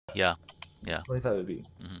Yeah, yeah. 25 would be.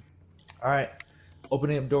 Mm-hmm. Alright.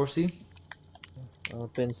 Opening up door C.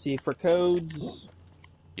 Open C for codes.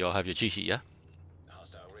 You all have your cheat sheet, yeah?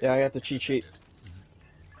 Yeah, I got the cheat sheet.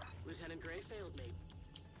 Lieutenant Gray failed me.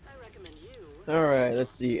 I recommend you. Alright,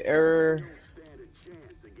 let's see. Error.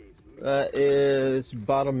 That is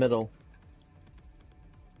bottom middle.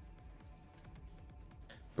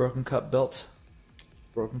 Broken cup belt.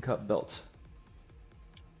 Broken cup belt.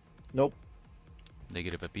 Nope.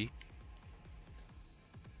 Negative at B.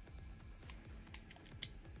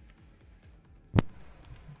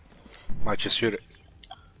 Might just shoot it.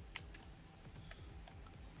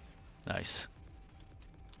 Nice.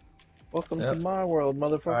 Welcome Yep. to my world,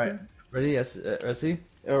 motherfucker. Alright. Ready? Yes. C?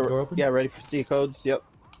 Door open? Yeah, ready for C codes. Yep.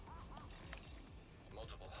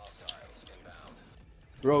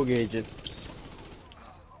 Rogue agents.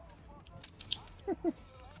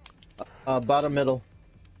 Bottom middle.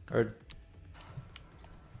 Heard.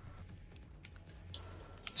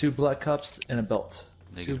 2 black cups and a belt.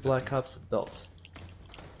 Negative 2 black 50. cups, belt.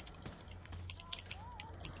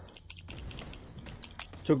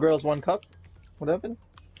 2 girls, 1 cup. What happened?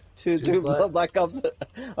 Two Two black cups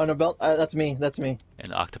on a belt. That's me. That's me.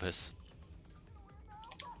 And octopus.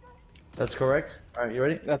 That's correct. Alright, you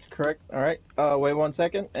ready? That's correct. All right. Wait 1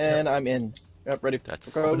 second, and I'm in. Yep, ready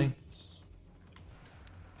That's for code. Opening.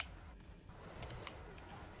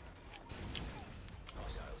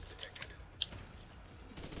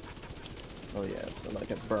 Oh yeah, so I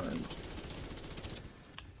get burned.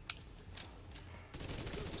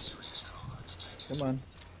 Come on,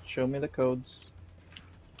 show me the codes.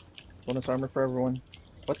 Bonus armor for everyone.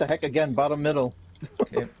 What the heck again? Bottom middle.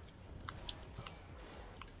 Okay.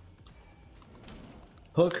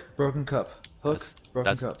 Hook, broken cup. Hook,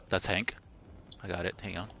 broken cup. That's Hank. I got it.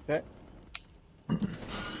 Hang on. Okay.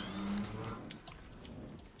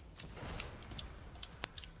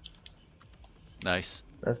 Nice.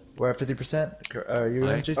 We're at 50%. Are you ready,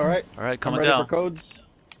 Alright. Jason? All right. All right, I'm coming ready down. for codes.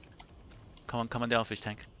 Coming down, fish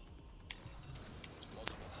tank.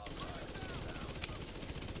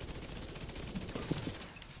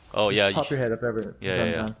 Oh Just yeah. pop your head up every Yeah, time.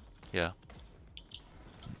 yeah, Time. Yeah.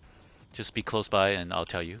 Just be close by, and I'll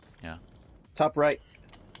tell you. Yeah. Top right.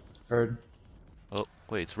 Heard. Oh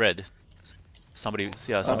wait, it's red. Somebody red.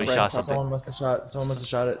 shot something. Someone must have shot. Someone must have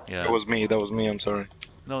shot it. Yeah. That was me. That was me. I'm sorry.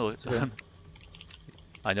 No. okay.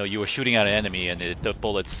 I know you were shooting at an enemy, and the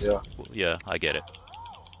bullets. Yeah. Yeah, I get it.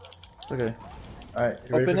 It's okay. Alright,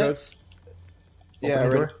 you ready Open for it. codes? Yeah, Open the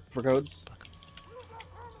ready door. for codes.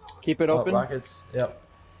 Keep it Oh, open. rockets. Yep.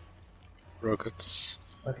 Rockets.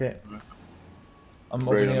 Okay. I'm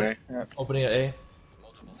Right opening on it. A. Opening at A.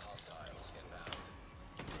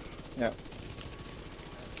 Yeah.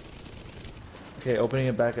 Okay, opening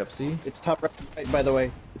it back up. C. It's top right, by the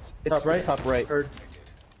way. It's Top right? Top right. Heard.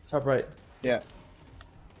 Top right. Yeah.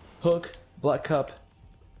 Hook, black cup,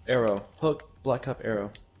 arrow. Hook, black cup,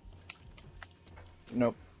 arrow.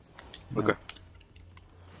 Nope. Okay.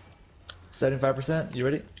 75%. You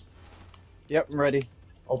ready? Yep, I'm ready.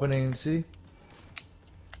 Opening C.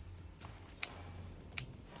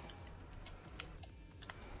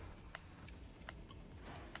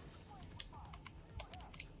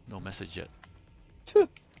 No message yet.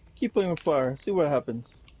 Keep playing with fire. See what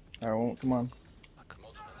happens. Alright, well, come on.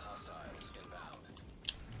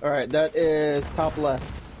 Alright, that is top left.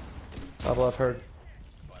 Top left. Heard.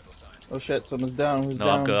 Oh shit, someone's down. Who's No,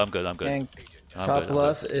 down? I'm good. I'm good. Hank. I'm Top good, I'm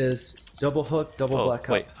left good. is double hook, double Oh black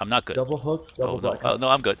cup. wait, I'm not good. Double hook, double Oh no, black cup. no,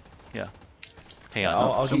 I'm good. Yeah. Hang on.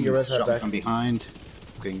 I'll get your red hat shot back. from behind.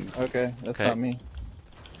 Okay. Okay, that's Okay. not me.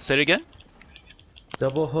 Say it again.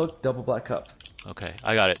 Double hook, double black cup. Okay,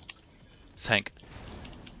 I got it. It's Hank.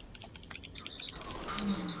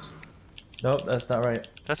 Nope, that's not right.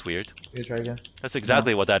 That's weird. You try again. That's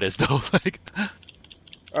exactly what that is, though. Like,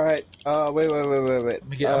 Alright, wait. I'm gonna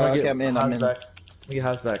get, Okay, I'm in. Haas back. Let me get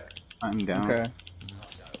Haas back. I'm down. Okay.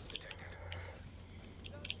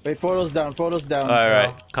 Wait, photos down, photos down. all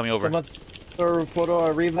right, coming over. Someone throw a photo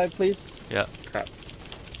or revive, please. Yeah.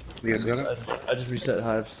 You guys got it? I just reset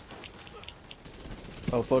hives.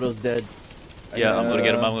 Oh, photo's dead. Yeah, I'm gonna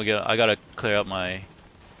get him. I'm gonna get him. I gotta clear up my.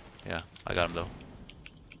 Yeah, I got him though.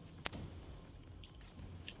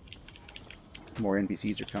 More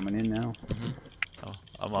NPCs are coming in now. Oh,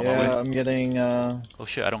 I'm on my Yeah, way. I'm getting. Oh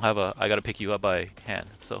shit, I don't have a. I gotta pick you up by hand.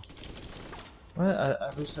 So What?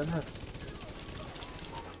 I reset hives.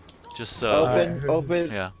 just Open,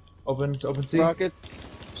 open. yeah. Open C. Rockets.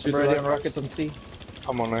 Shoot I'm the ready on rockets. rockets on C.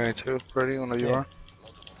 I'm on A too. Ready whenever you Yeah. are.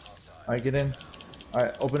 Alright, get in.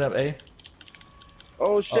 Alright, open up A.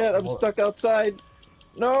 Oh shit, I'm well- stuck outside.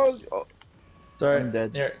 No. Oh, Sorry. I'm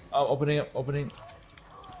dead. Here, opening up, opening.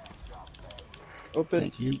 Open.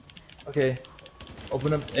 Thank you. Okay.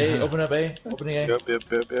 Open up A. Open up A. Opening A.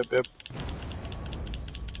 Yep.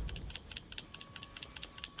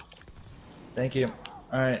 Thank you.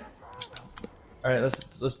 All right. All right. Let's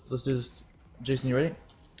do this. Jason, you ready?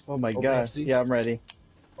 Oh my Open god. FC? Yeah, I'm ready.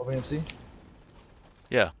 Opening up C.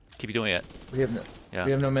 Yeah, keep doing it. We have no. Yeah.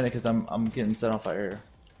 We have no minute because I'm getting set on fire.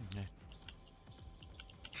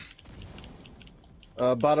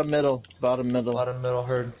 Bottom middle. Bottom middle. Bottom middle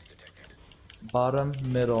herd. Bottom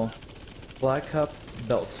middle. Black cup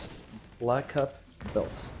belt. Black cup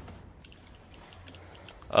belt.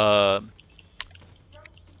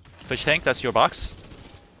 Fish tank, that's your box.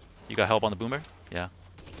 You got help on the boomer? Yeah.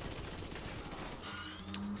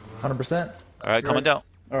 100%. Alright, coming down.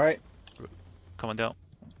 Alright. Coming down.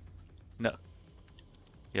 No.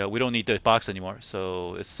 Yeah, we don't need the box anymore,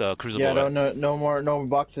 so it's crucible. Yeah, right? no more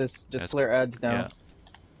boxes. Just That's- clear ads now. Yeah.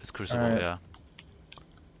 It's crucible, Alright. yeah.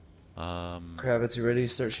 Kravitz, you ready to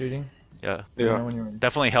start shooting? Yeah. Let me know Yeah, when you're ready.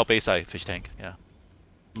 Definitely help A side fish tank, yeah.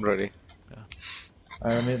 I'm ready.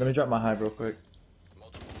 Alright, let me drop my hive real quick.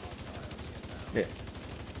 Okay.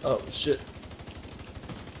 Oh shit.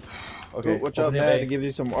 Okay. Ooh, watch out, opening up man, A. to give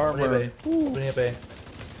you some Opening armor. up A. Opening up A.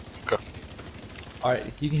 Okay.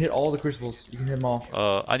 Alright, you can hit all the crucibles. You can hit them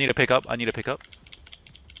all. I need to pick up.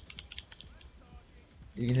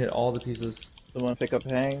 You can hit all the pieces. Someone pick up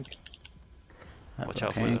Hank. Watch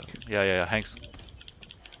out for Hank. the... Yeah, Hank's...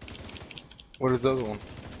 What is the other one?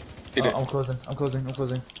 Hit it. I'm closing.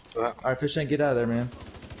 Uh, Alright, fish tank, get out of there, man.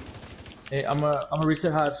 Hey, I'm gonna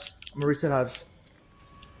reset hives.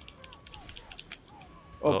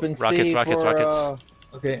 Open rockets, C rockets, for, rockets.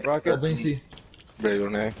 Okay. Rockets. Opening C. Ready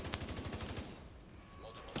on A.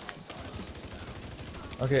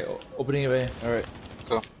 Okay, opening of A. Alright.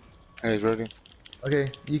 A is ready.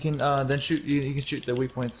 Okay, you can then shoot. You can shoot the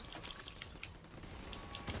weak points.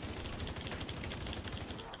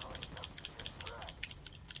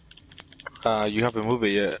 You haven't moved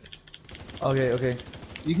it yet. Okay.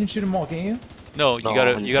 You can shoot them all, can't you? No, you No,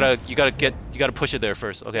 gotta push it there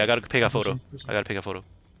first. Okay, I gotta pick a photo. Push it. I gotta pick a photo.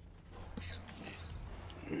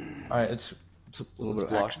 Alright, it's A little bit of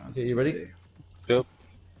blocked. action on Okay, you ready? today. Yep.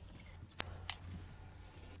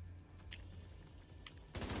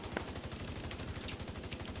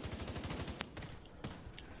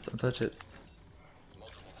 Don't touch it.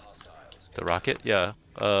 The rocket? Yeah.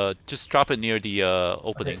 Just drop it near the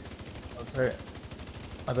opening. Oh, sorry.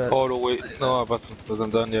 I bet. Oh, no, wait. No, I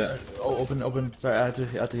wasn't done yet. Oh, open. Sorry, I had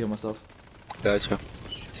to heal myself. Gotcha.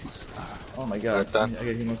 Oh my god. Alright, done. I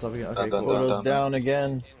gotta heal myself again. Okay, Done, cool. done. Photos down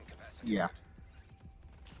again. Yeah.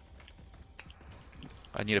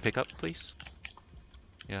 I need to pick up, please.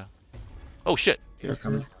 Yeah. Oh shit. They're Yes,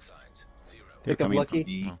 coming. sir. They're Pick up coming Lucky. from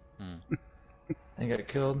B. Oh, hmm. I got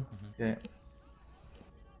killed. Okay.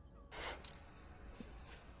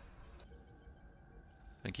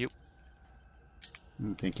 Thank you.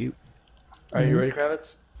 Thank you. Alright, you ready,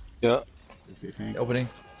 Kravitz? Yeah. Stay safe, Hank. Opening.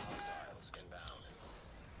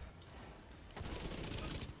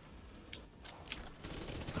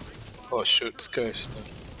 Oh, shoot. This guy's...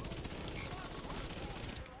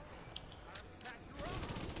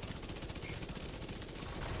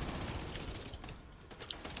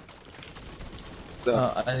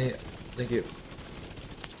 I need. Thank you.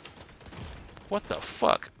 What the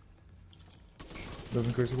fuck?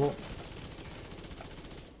 Moving crucible.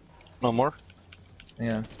 No more?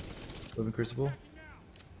 Yeah. Moving crucible.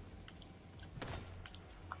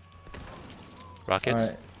 Rockets?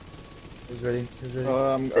 Alright. Who's ready?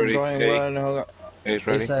 I'm Ready. going Hey. run. Hold on. A is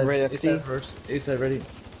ready. A-side, Ready, A-side FC? first. A-side ready.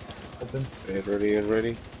 Open. A is ready. A is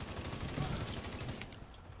ready.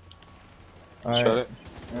 Alright. Shut it.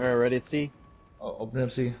 Alright, ready to see. Oh, open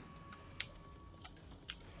up C.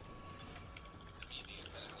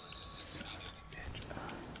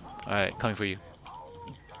 Alright, coming for you.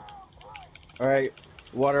 Alright,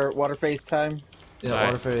 water phase time. Yeah, Alright.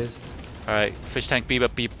 water phase. Alright, fish tank, be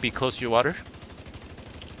close to your water.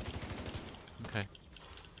 Okay.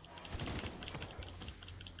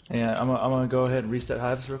 Yeah, I'm gonna go ahead and reset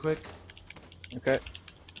hives real quick. Okay.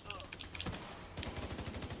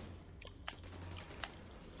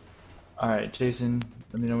 Alright, Jason,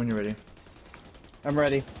 let me know when you're ready. I'm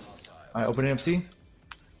ready. Alright, opening up C.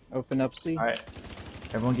 Open up C. Alright.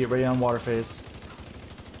 Everyone get ready on water phase.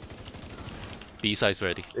 B side's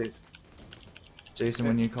ready. Jason,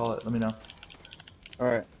 when you call it, let me know.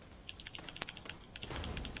 Alright.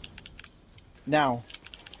 Now.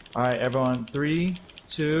 Alright, everyone. 3,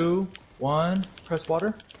 2, 1. Press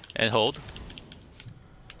water. And hold.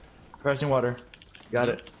 Pressing water. Got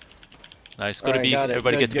it. Nice. Go to Alright, B. got it.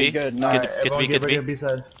 Everybody Good, get to B. good, good. Get Nice. to B. Get to Everyone B. get ready on B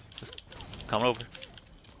side. Come over.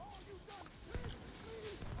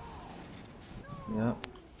 Yep.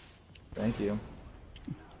 Thank you.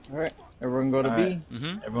 Alright, everyone go to B. Alright.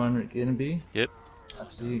 Mm-hmm. Everyone getting B? Yep. I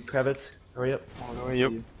see Kravitz. Hurry up. I see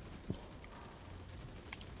Yep. you.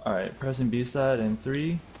 Alright, pressing B side in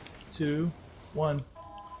 3, 2, 1.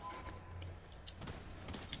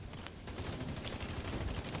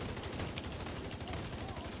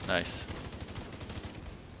 Nice.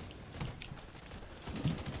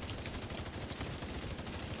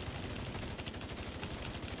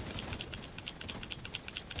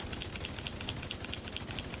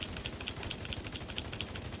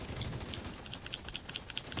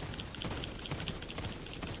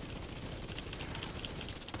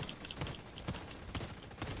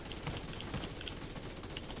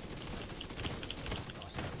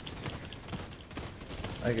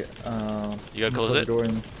 I get, You gotta I'm gonna close the it? door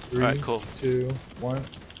in 3, Alright, cool. 2, 1.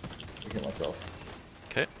 I get myself.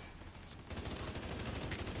 Okay.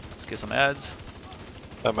 Let's get some ads.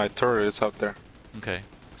 My turret is out there. Okay.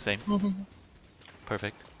 Same.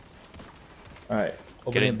 Perfect. Alright,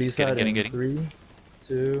 opening in, B get in, side get in, in get in. 3,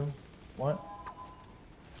 2, 1.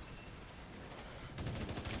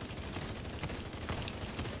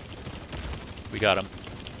 We got him.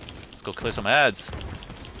 Let's go clear some ads.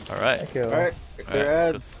 Alright. Thank you. Alright, clear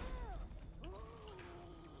Alright, let's ads.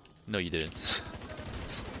 No, you didn't.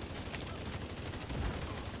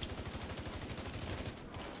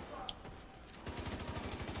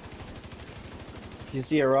 If you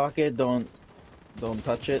see a rocket, don't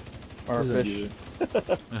touch it. Or a Please don't fish. use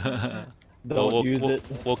it. Don't we'll, use we'll, it.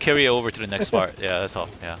 We'll carry it over to the next part. Yeah, that's all.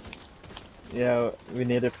 Yeah. Yeah, we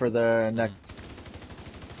need it for the next.